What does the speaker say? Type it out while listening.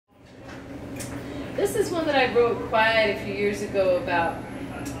This is one that I wrote quite a few years ago about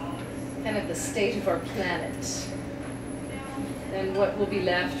kind of the state of our planet and what will be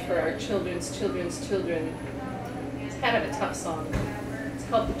left for our children's children's children. It's kind of a tough song. It's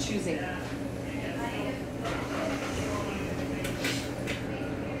called The Choosing.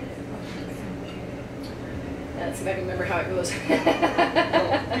 Let's see if I can remember how it goes.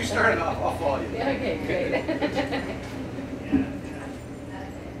 Well, you started off, I'll follow you. Yeah, okay, great.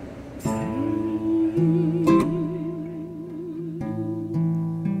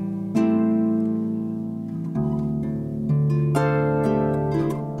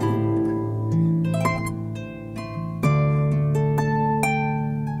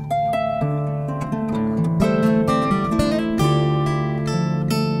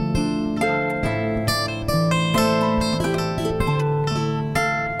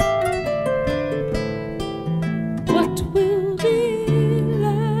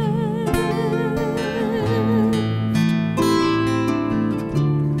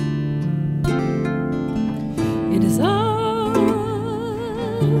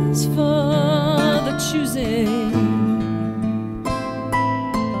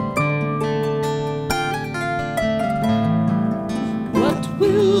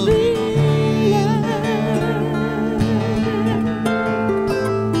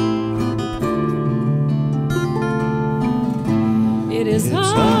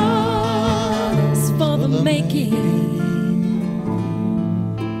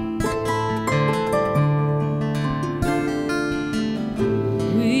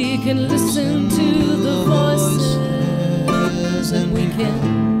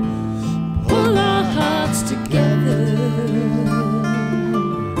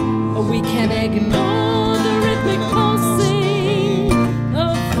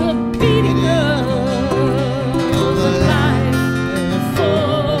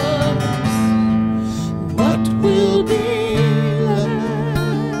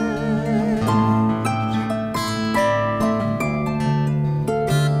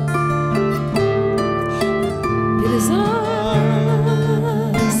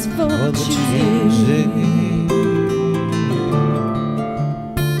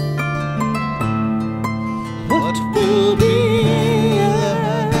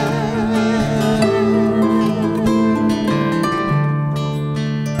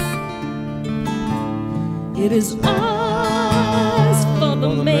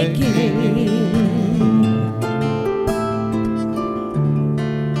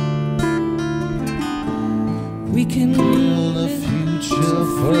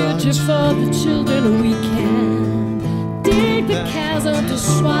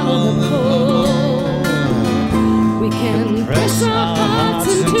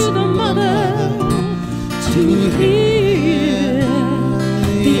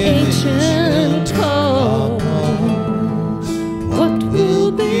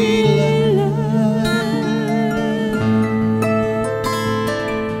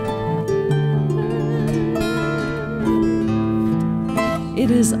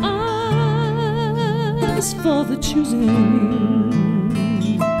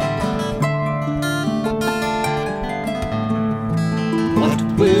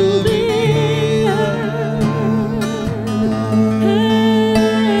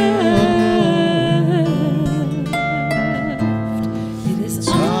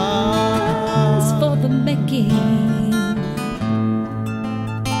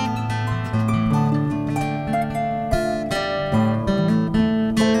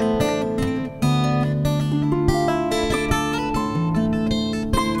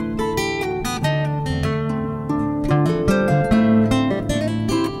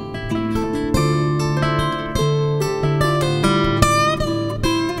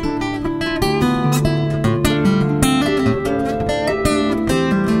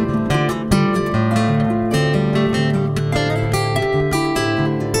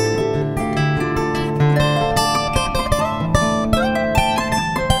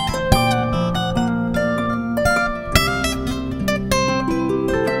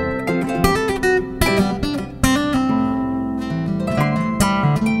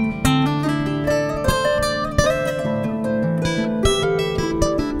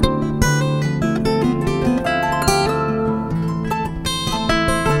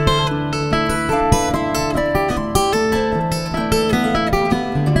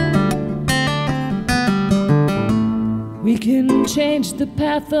 Change the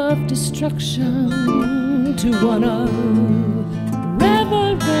path of destruction to one of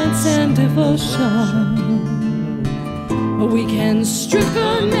reverence and devotion. We can strip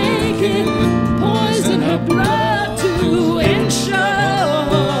her naked, poison her blood to ensure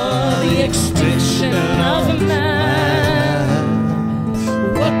the extinction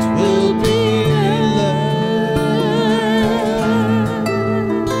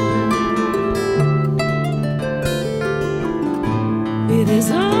It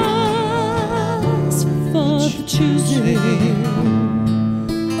is ours for the choosing.